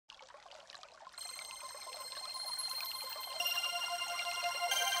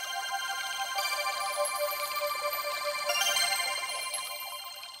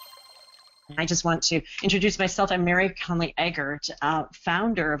I just want to introduce myself. I'm Mary Conley-Eggert,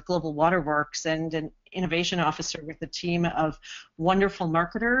 founder of Global Waterworks and an innovation officer with a team of wonderful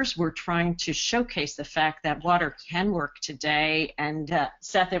marketers. We're trying to showcase the fact that water can work today. And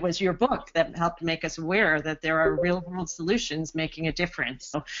Seth, it was your book that helped make us aware that there are real-world solutions making a difference.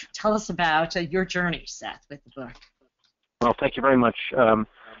 So tell us about your journey, Seth, with the book. Well, thank you very much.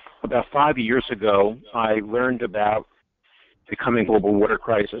 About 5 years ago, I learned about the coming global water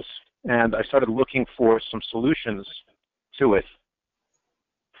crisis, and I started looking for some solutions to it.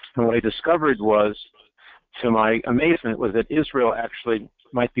 And what I discovered was, to my amazement, was that Israel actually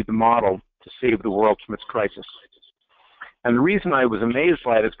might be the model to save the world from its crisis. And the reason I was amazed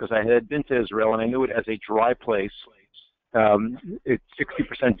by it is because I had been to Israel, and I knew it as a dry place. It's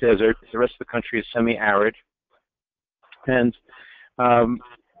 60% desert. The rest of the country is semi-arid. And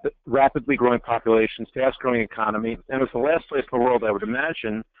rapidly growing populations, fast-growing economy, and it was the last place in the world I would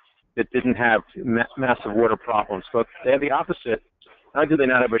imagine that didn't have massive water problems. But they had the opposite. Not only did they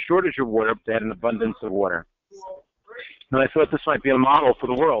not have a shortage of water, but they had an abundance of water. And I thought this might be a model for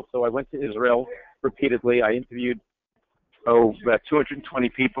the world. So I went to Israel repeatedly. I interviewed about 220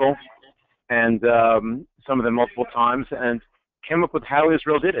 people, and some of them multiple times, and came up with how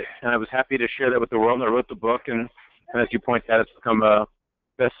Israel did it. And I was happy to share that with the world, and I wrote the book, and as you point out, it's become a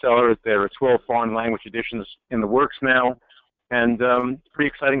bestseller. There are 12 foreign language editions in the works now, and pretty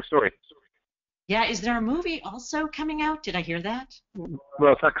exciting story. Yeah, is there a movie also coming out? Did I hear that?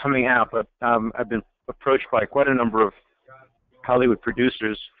 Well, it's not coming out, but I've been approached by quite a number of Hollywood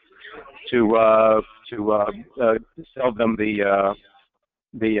producers to sell them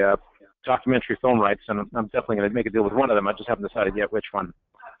the documentary film rights, and I'm definitely going to make a deal with one of them. I just haven't decided yet which one.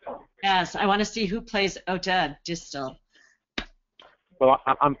 Yes, I want to see who plays Oded Distel. Well,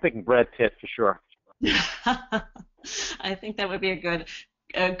 I'm thinking Brad Pitt for sure. I think that would be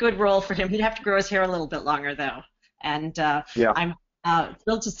a good role for him. He'd have to grow his hair a little bit longer, though. And yeah. I'm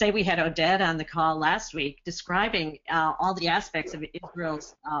thrilled to say we had Oded on the call last week describing all the aspects of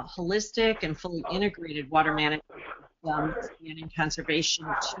Israel's holistic and fully integrated water management, spanning conservation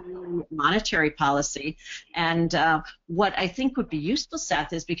to monetary policy. And what I think would be useful,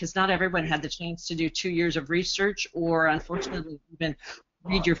 Seth, is because not everyone had the chance to do 2 years of research or, unfortunately, even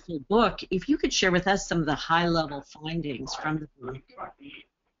read your full book, if you could share with us some of the high-level findings from the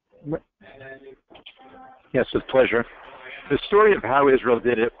book. Yes, with pleasure. The story of how Israel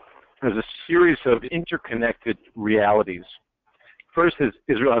did it is a series of interconnected realities. First is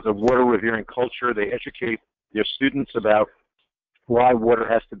Israel has a water-revering culture. They educate their students about why water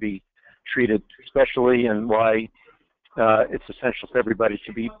has to be treated specially and why it's essential for everybody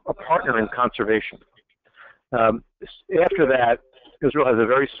to be a partner in conservation. After that, Israel has a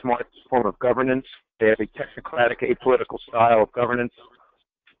very smart form of governance. They have a technocratic, apolitical style of governance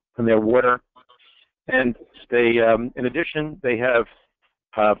in their water. And they, in addition, they have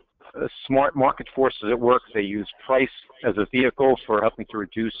smart market forces at work. They use price as a vehicle for helping to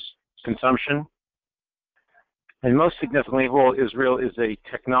reduce consumption. And most significantly of all, Israel is a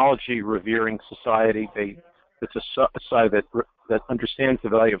technology-revering society. It's a society that understands the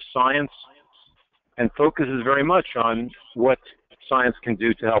value of science and focuses very much on what science can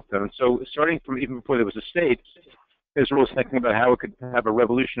do to help them. And so starting from even before there was a state, Israel was thinking about how it could have a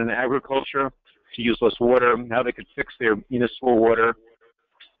revolution in agriculture to use less water, how they could fix their municipal water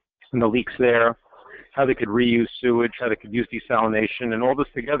and the leaks there, how they could reuse sewage, how they could use desalination, and all this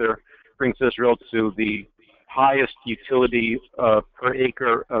together brings Israel to the highest utility per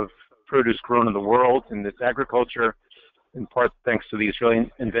acre of produce grown in the world in its agriculture, in part thanks to the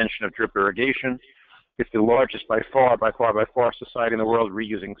Israeli invention of drip irrigation. It's the largest by far society in the world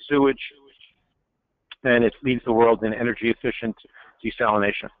reusing sewage, and it leads the world in energy-efficient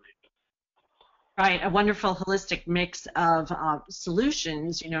desalination. Right, a wonderful holistic mix of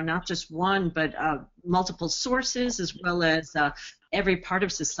solutions, not just one, but multiple sources, as well as every part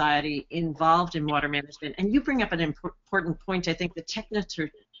of society involved in water management. And you bring up an important point, I think, the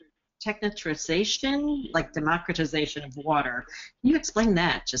technocratization, like democratization of water. Can you explain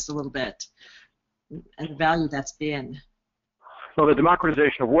that just a little bit and the value that's been? Well, the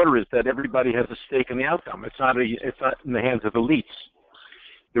democratization of water is that everybody has a stake in the outcome. It's not in the hands of elites.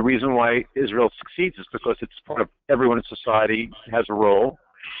 The reason why Israel succeeds is because it's part of everyone in society has a role,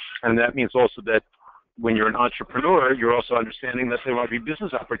 and that means also that when you're an entrepreneur, you're also understanding that there might be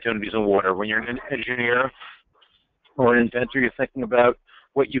business opportunities in water. When you're an engineer or an inventor, you're thinking about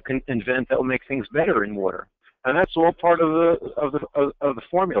what you can invent that will make things better in water, and that's all part of the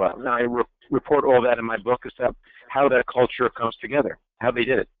formula. Now, I report all that in my book as to how that culture comes together, how they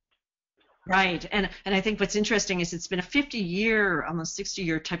did it. Right, and I think what's interesting is it's been a 50-year, almost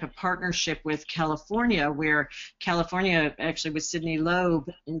 60-year type of partnership with California, where California, actually with Sidney Loeb,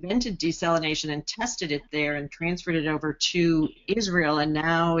 invented desalination and tested it there and transferred it over to Israel, and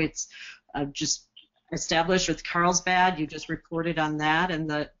now it's just established with Carlsbad. You just reported on that, and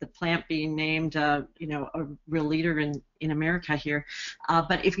the plant being named, a real leader in America here.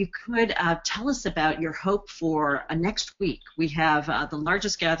 But if you could tell us about your hope for next week. We have the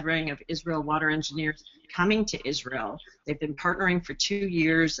largest gathering of Israel water engineers coming to Israel. They've been partnering for 2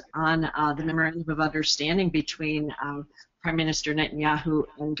 years on the Memorandum of Understanding between Prime Minister Netanyahu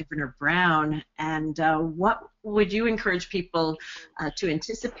and Governor Brown. And what would you encourage people to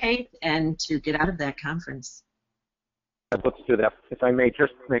anticipate and to get out of that conference? Let's do that. If I may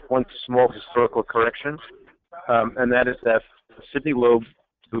just make one small historical correction, and that is that Sidney Loeb,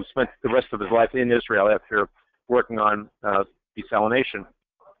 who spent the rest of his life in Israel after working on desalination,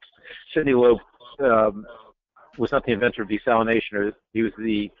 Sidney Loeb was not the inventor of desalination. He was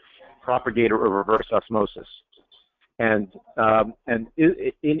the propagator of reverse osmosis. And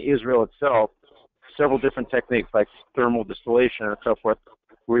in Israel itself, several different techniques like thermal distillation and so forth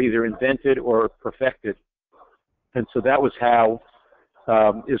were either invented or perfected. And so that was how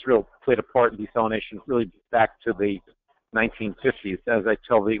Israel played a part in desalination really back to the 1950s, as I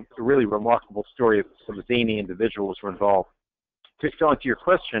tell the really remarkable story of some zany individuals who were involved. To answer your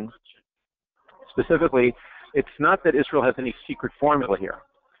question, specifically, it's not that Israel has any secret formula here.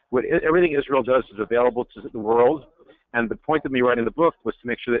 Everything Israel does is available to the world, and the point of me writing the book was to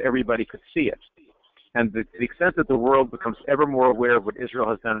make sure that everybody could see it. And to the extent that the world becomes ever more aware of what Israel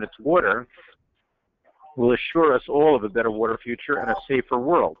has done in its water, will assure us all of a better water future and a safer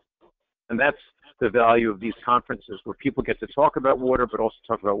world. And that's the value of these conferences, where people get to talk about water, but also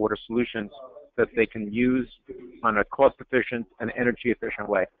talk about water solutions that they can use on a cost-efficient and energy-efficient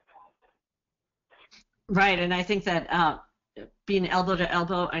way. Right, and I think that being elbow to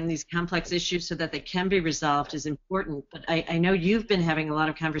elbow on these complex issues so that they can be resolved is important. But I know you've been having a lot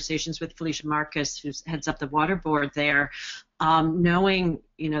of conversations with Felicia Marcus, who heads up the water board there, knowing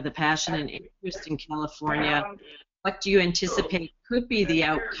the passion and interest in California. What do you anticipate could be the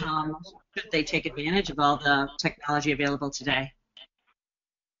outcome should they take advantage of all the technology available today?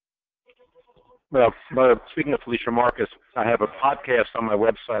 Well, speaking of Felicia Marcus, I have a podcast on my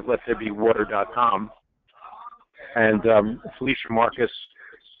website, lettherebewater.com. And Felicia Marcus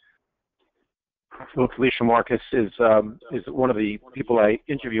is one of the people I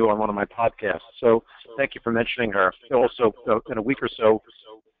interview on one of my podcasts. So thank you for mentioning her. Also, in a week or so,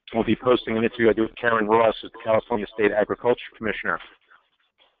 we'll be posting an interview I do with Karen Ross, who's the California State Agriculture Commissioner.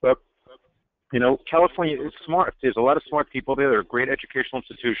 But, California is smart. There's a lot of smart people there. There are great educational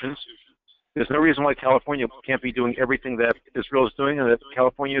institutions. There's no reason why California can't be doing everything that Israel is doing, and that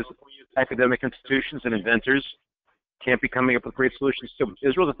California's academic institutions and inventors can't be coming up with great solutions too.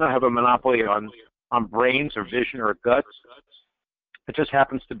 Israel does not have a monopoly on brains or vision or guts. It just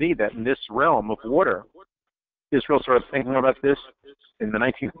happens to be that in this realm of water, Israel started thinking about this in the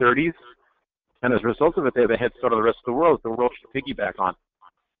 1930s, and as a result of it, they have a head start of the rest of the world should piggyback on.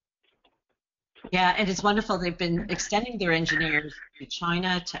 Yeah, and it's wonderful. They've been extending their engineers to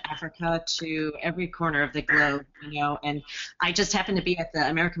China, to Africa, to every corner of the globe, and I just happened to be at the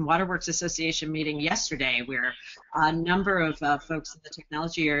American Water Works Association meeting yesterday, where a number of folks in the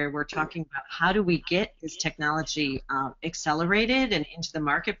technology area were talking about how do we get this technology accelerated and into the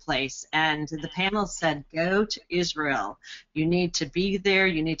marketplace, and the panel said, go to Israel. You need to be there.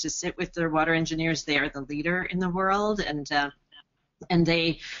 You need to sit with their water engineers. They are the leader in the world, and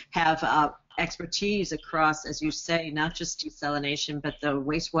they have expertise across, as you say, not just desalination, but the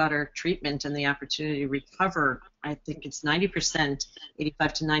wastewater treatment and the opportunity to recover. I think it's 90%,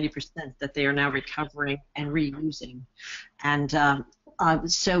 85 to 90% that they are now recovering and reusing. And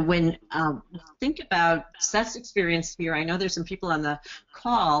so when think about Seth's experience here, I know there's some people on the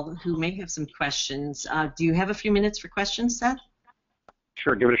call who may have some questions. Do you have a few minutes for questions, Seth?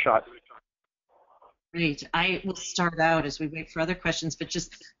 Sure, give it a shot. Great. I will start out as we wait for other questions, but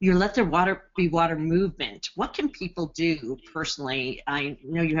just your Let There Water Be Water movement. What can people do personally? I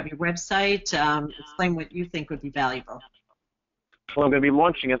know you have your website. Explain what you think would be valuable. Well, I'm going to be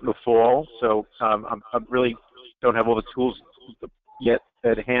launching it in the fall, so I really don't have all the tools yet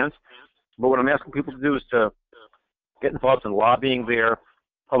at hand. But what I'm asking people to do is to get involved in lobbying their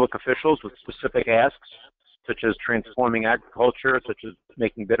public officials with specific asks, such as transforming agriculture, such as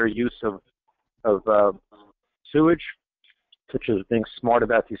making better use of sewage, such as being smart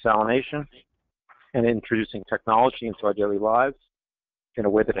about desalination and introducing technology into our daily lives in a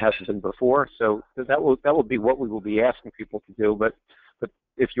way that it hasn't been before. So that will be what we will be asking people to do. But But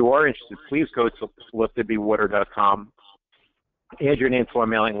if you are interested, please go to liftedbewater.com, add your name to our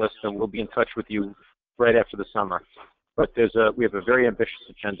mailing list, and we'll be in touch with you right after the summer. But we have a very ambitious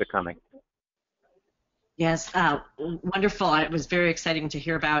agenda coming. Yes, wonderful. It was very exciting to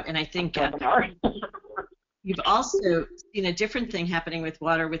hear about, and I think you've also seen a different thing happening with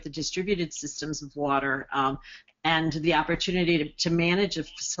water, with the distributed systems of water, and the opportunity to manage a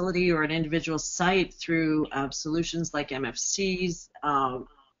facility or an individual site through solutions like MFCs,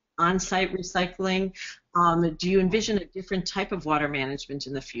 on-site recycling. Do you envision a different type of water management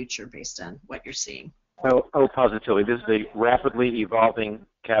in the future based on what you're seeing? Oh, positively. This is a rapidly evolving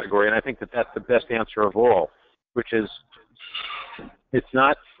category, and I think that that's the best answer of all, which is it's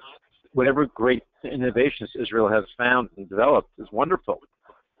not whatever great innovations Israel has found and developed is wonderful,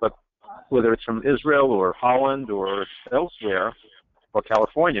 but whether it's from Israel or Holland or elsewhere or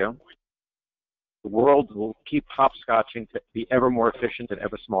California, the world will keep hopscotching to be ever more efficient and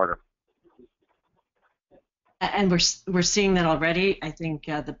ever smarter. And we're seeing that already. I think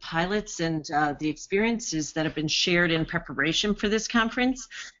the pilots and the experiences that have been shared in preparation for this conference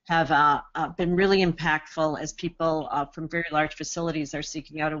have been really impactful as people from very large facilities are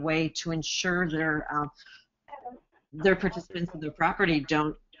seeking out a way to ensure their participants and their property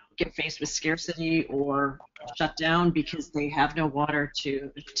don't get faced with scarcity or shut down because they have no water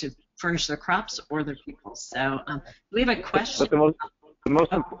to furnish their crops or their people. So we have a question. But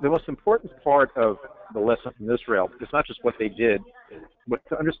the most important part of the lesson from Israel is not just what they did, but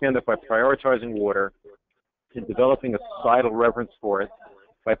to understand that by prioritizing water and developing a societal reverence for it,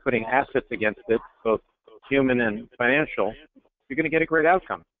 by putting assets against it, both human and financial, you're going to get a great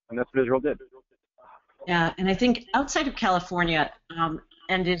outcome. And that's what Israel did. Yeah, and I think outside of California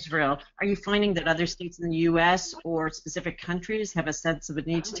and Israel, are you finding that other states in the U.S. or specific countries have a sense of a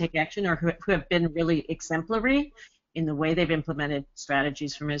need to take action, or who have been really exemplary in the way they've implemented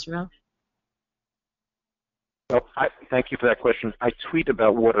strategies from Israel? Well, thank you for that question. I tweet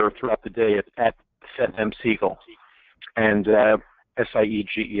about water throughout the day at Seth M. Siegel, and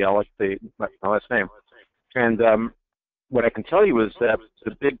Siegel, my last name. And what I can tell you is that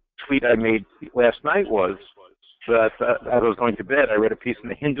the big tweet I made last night was that as I was going to bed, I read a piece in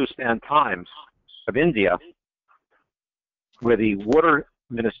the Hindustan Times of India where the water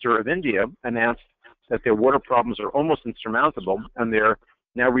minister of India announced that their water problems are almost insurmountable, and they're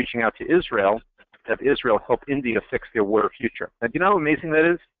now reaching out to Israel to have Israel help India fix their water future. Now, do you know how amazing that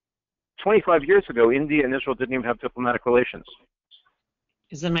is? 25 years ago, India and Israel didn't even have diplomatic relations.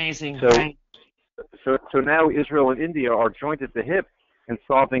 It's amazing, so, right? So now Israel and India are joined at the hip in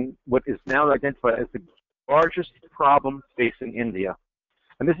solving what is now identified as the largest problem facing India.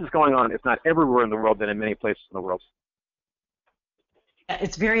 And this is going on, if not everywhere in the world, then in many places in the world.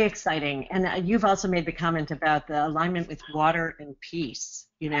 It's very exciting. And you've also made the comment about the alignment with water and peace.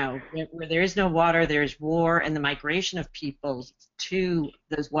 You know, where there is no water, there is war, and the migration of people to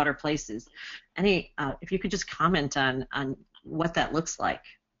those water places. If you could just comment on what that looks like.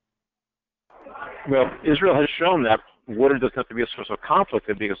 Well, Israel has shown that water doesn't have to be a source of conflict,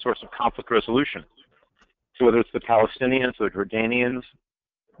 it can be a source of conflict resolution. So whether it's the Palestinians or the Jordanians,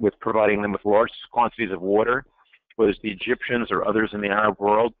 with providing them with large quantities of water, whether it's the Egyptians or others in the Arab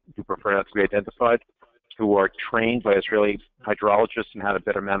world who prefer not to be identified, who are trained by Israeli hydrologists in how to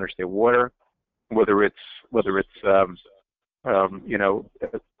better manage their water, whether it's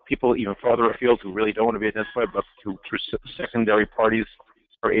people even farther afield who really don't want to be identified, but through secondary parties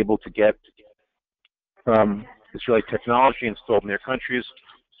are able to get Israeli technology installed in their countries.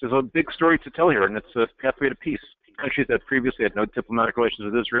 There's a big story to tell here, and it's a pathway to peace. Countries that previously had no diplomatic relations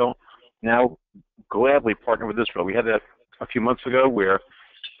with Israel now gladly partner with Israel. We had that a few months ago where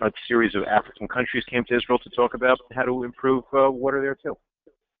a series of African countries came to Israel to talk about how to improve water there too.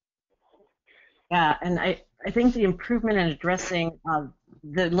 Yeah, and I think the improvement in addressing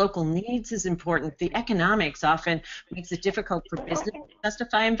the local needs is important. The economics often makes it difficult for business to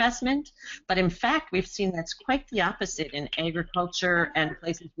justify investment, but in fact we've seen that's quite the opposite in agriculture and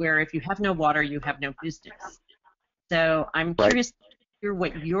places where if you have no water, you have no business. So I'm curious to hear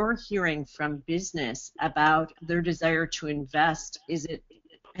what you're hearing from business about their desire to invest. Has it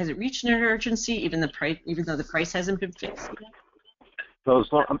reached an urgency, even though the price hasn't been fixed yet? So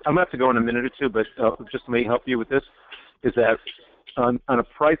I'm going to have to go in a minute or two, but just to maybe help you with this, is that on a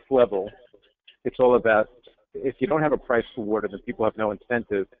price level, it's all about, if you don't have a price for water, then people have no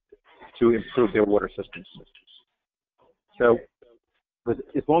incentive to improve their water systems. So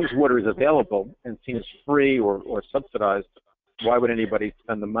as long as water is available and seems free or subsidized, why would anybody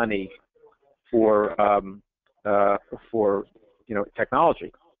spend the money for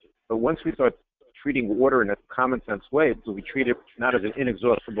technology? But once we start treating water in a common sense way. So we treat it not as an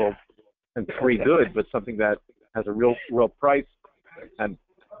inexhaustible and free good, but something that has a real price, and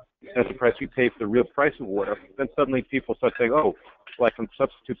as the price we pay for the real price of water. Then suddenly people start saying, oh, well, I can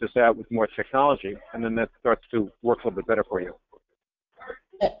substitute this out with more technology, and then that starts to work a little bit better for you.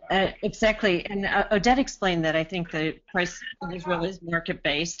 Exactly, and Odette explained that I think the price in Israel is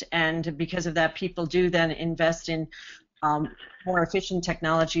market-based, and because of that, people do then invest in more efficient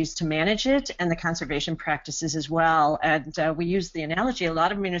technologies to manage it, and the conservation practices as well. And we use the analogy, a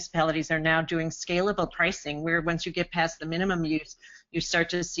lot of municipalities are now doing scalable pricing, where once you get past the minimum use, you start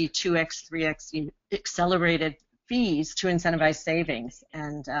to see 2x, 3x accelerated fees to incentivize savings.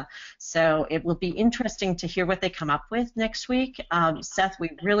 And so it will be interesting to hear what they come up with next week. Seth,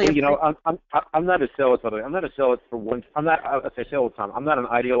 we really... Well, you know, I'm not a zealot, by the way. I'm not a zealot for one... I'm not, as I say all the time, I'm not an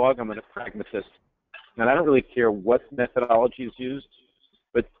ideologue, I'm a pragmatist. And I don't really care what methodology is used,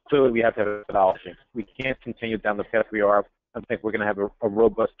 but clearly we have to have a methodology. We can't continue down the path we are. I think we're going to have a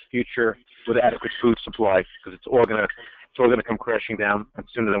robust future with adequate food supply, because it's all going to come crashing down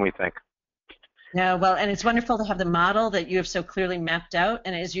sooner than we think. Yeah, well, and it's wonderful to have the model that you have so clearly mapped out.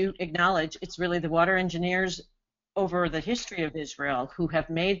 And as you acknowledge, it's really the water engineers over the history of Israel who have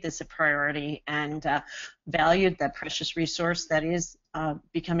made this a priority and valued that precious resource that is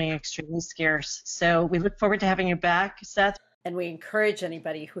becoming extremely scarce. So we look forward to having you back, Seth. And we encourage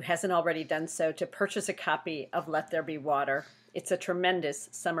anybody who hasn't already done so to purchase a copy of Let There Be Water. It's a tremendous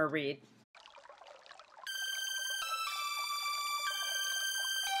summer read.